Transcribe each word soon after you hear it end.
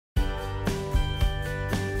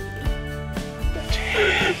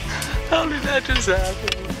How did that just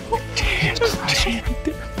happen?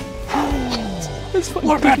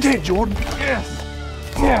 What about that, Jordan? Yes.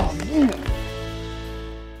 Yeah.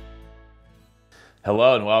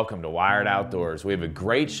 Hello and welcome to Wired Outdoors. We have a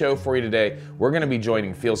great show for you today. We're going to be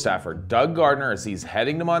joining field staffer Doug Gardner as he's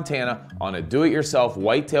heading to Montana on a do-it-yourself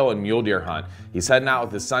whitetail and mule deer hunt. He's heading out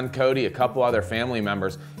with his son Cody, a couple other family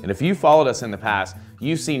members, and if you followed us in the past,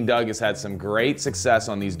 you've seen Doug has had some great success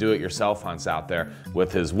on these do-it-yourself hunts out there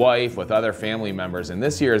with his wife, with other family members, and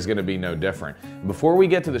this year is going to be no different. Before we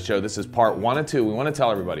get to the show, this is part 1 and 2. We want to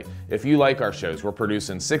tell everybody, if you like our shows, we're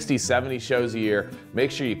producing 60, 70 shows a year.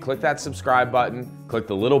 Make sure you click that subscribe button, click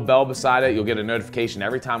the little bell beside it. You'll get a notification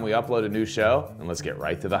every time we upload a new show, and let's get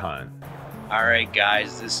right to the hunt. All right,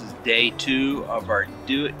 guys, this is day 2 of our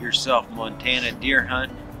do-it-yourself Montana deer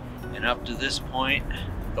hunt, and up to this point,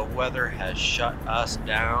 the weather has shut us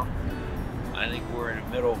down. I think we're in the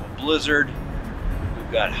middle of a blizzard.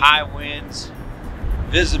 We've got high winds.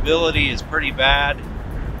 Visibility is pretty bad.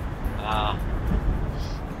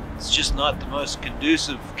 It's just not the most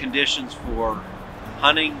conducive conditions for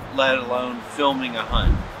hunting, let alone filming a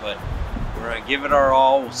hunt. But we're gonna give it our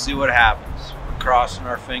all. We'll see what happens. We're crossing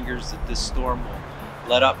our fingers that this storm will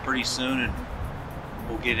let up pretty soon and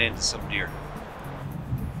we'll get into some deer.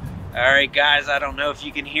 All right, guys, I don't know if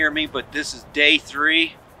you can hear me, but this is day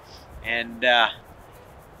 3 and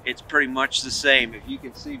it's pretty much the same. If you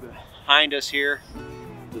can see behind us here,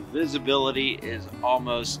 the visibility is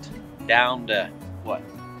almost down to what,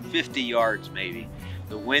 50 yards maybe.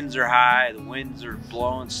 The winds are high, the winds are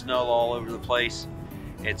blowing snow all over the place.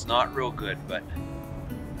 It's not real good, but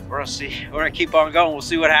we're gonna see. We're gonna keep on going. We'll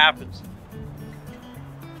see what happens.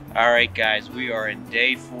 All right, guys, we are in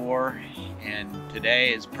day 4, and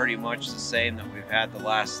today is pretty much the same that we've had the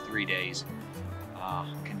last 3 days.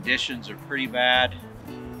 Conditions are pretty bad.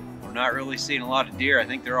 We're not really seeing a lot of deer. I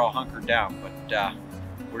think they're all hunkered down, but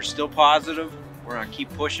we're still positive. We're gonna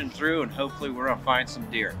keep pushing through, and hopefully we're gonna find some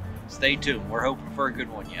deer. Stay tuned. We're hoping for a good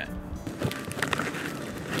one yet.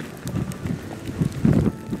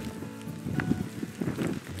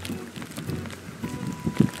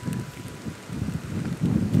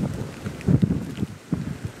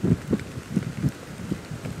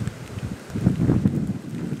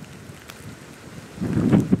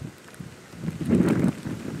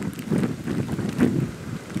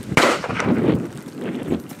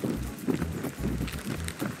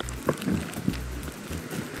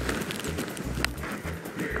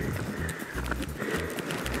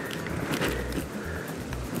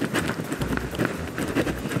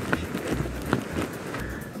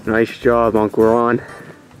 Nice job, Uncle Ron.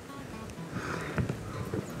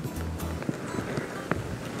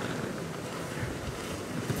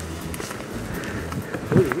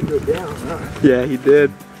 Did he go down, huh? Yeah, he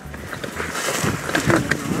did.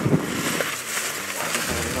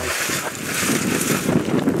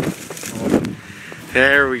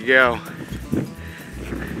 There we go.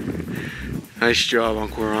 Nice job,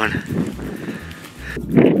 Uncle Ron.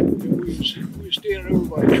 We were standing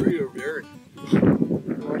over by a tree over there and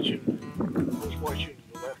I was watching to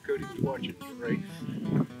the left, Cody was watching to the right.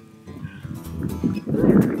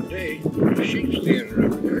 Earlier in the day, there was a sheep standing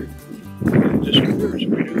over there. It disappeared, so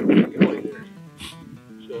we knew there was a gully there.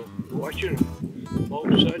 So we're watching, all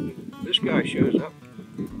of a sudden, this guy shows up.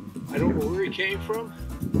 I don't know where he came from,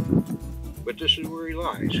 but this is where he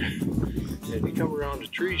lies. And he come around the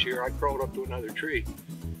trees here. I crawled up to another tree.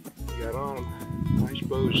 Got on him, I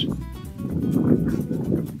suppose, a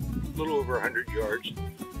little over 100 yards.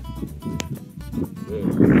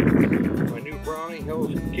 My new Browning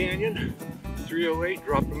Hills Canyon 308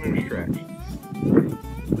 dropped him in his tracks.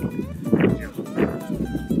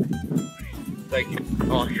 Thank you.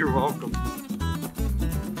 Oh, you're welcome.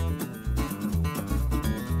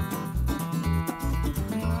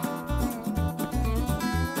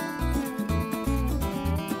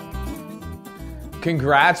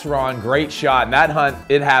 Congrats, Ron. Great shot. And that hunt,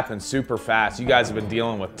 it happened super fast. You guys have been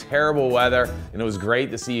dealing with terrible weather, and it was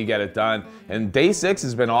great to see you get it done. And day 6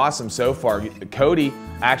 has been awesome so far. Cody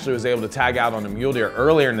actually was able to tag out on a mule deer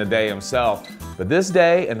earlier in the day himself. But this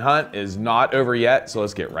day and hunt is not over yet, so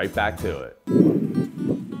let's get right back to it.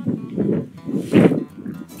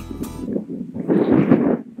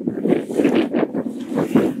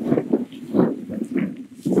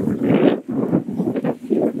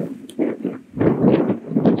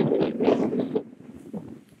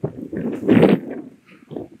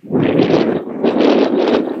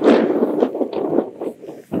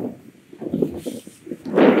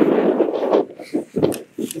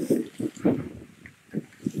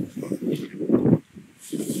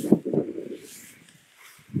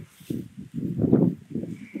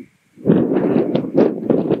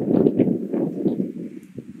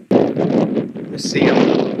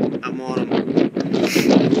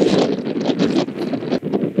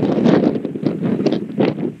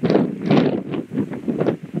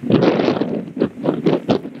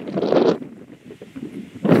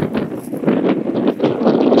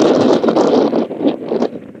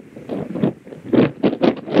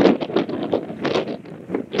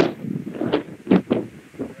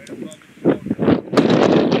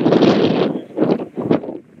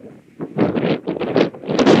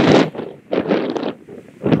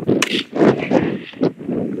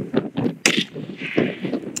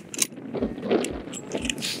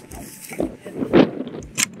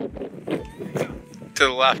 to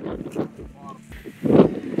the left.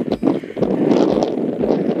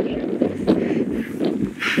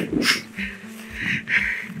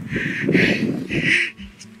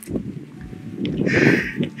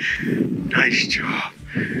 Nice job.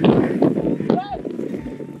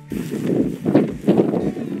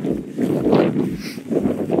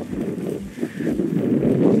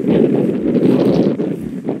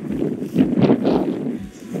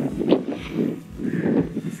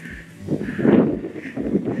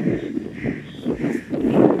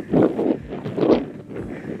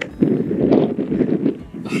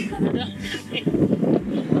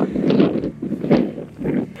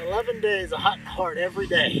 11 days of hunting hard every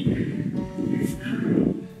day.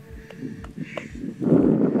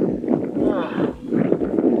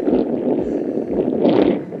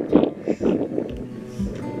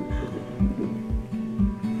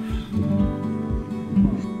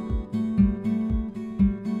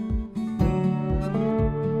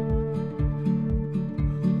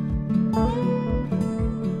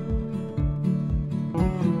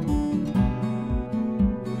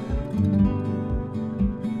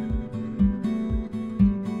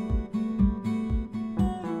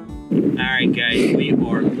 Alright guys, we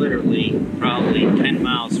are literally probably 10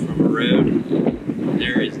 miles from a road.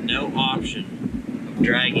 There is no option of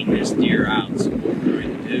dragging this deer out, so what we're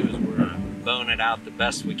going to do is we're going to bone it out the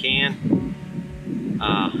best we can,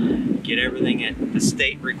 get everything that the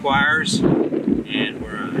state requires, and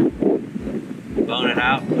we're going to bone it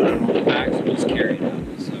out, put it on the back, and just carry it up.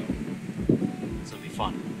 So this will be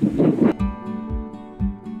fun.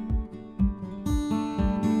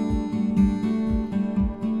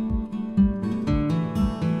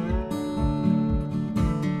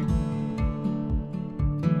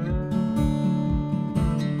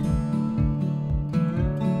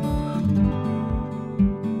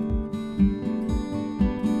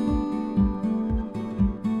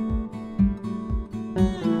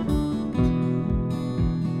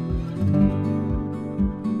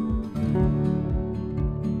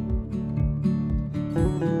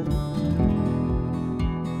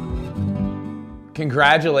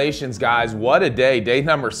 Congratulations guys, what a day. Day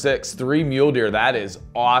number 6, 3 mule deer, that is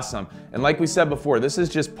awesome. And like we said before, this is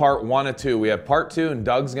just part 1 of 2. We have part 2 and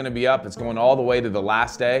Doug's gonna be up. It's going all the way to the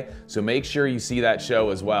last day, so make sure you see that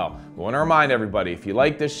show as well. We wanna remind everybody, if you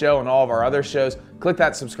like this show and all of our other shows, click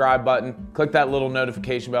that subscribe button, click that little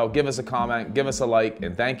notification bell, give us a comment, give us a like,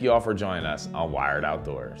 and thank you all for joining us on Wired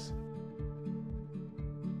Outdoors.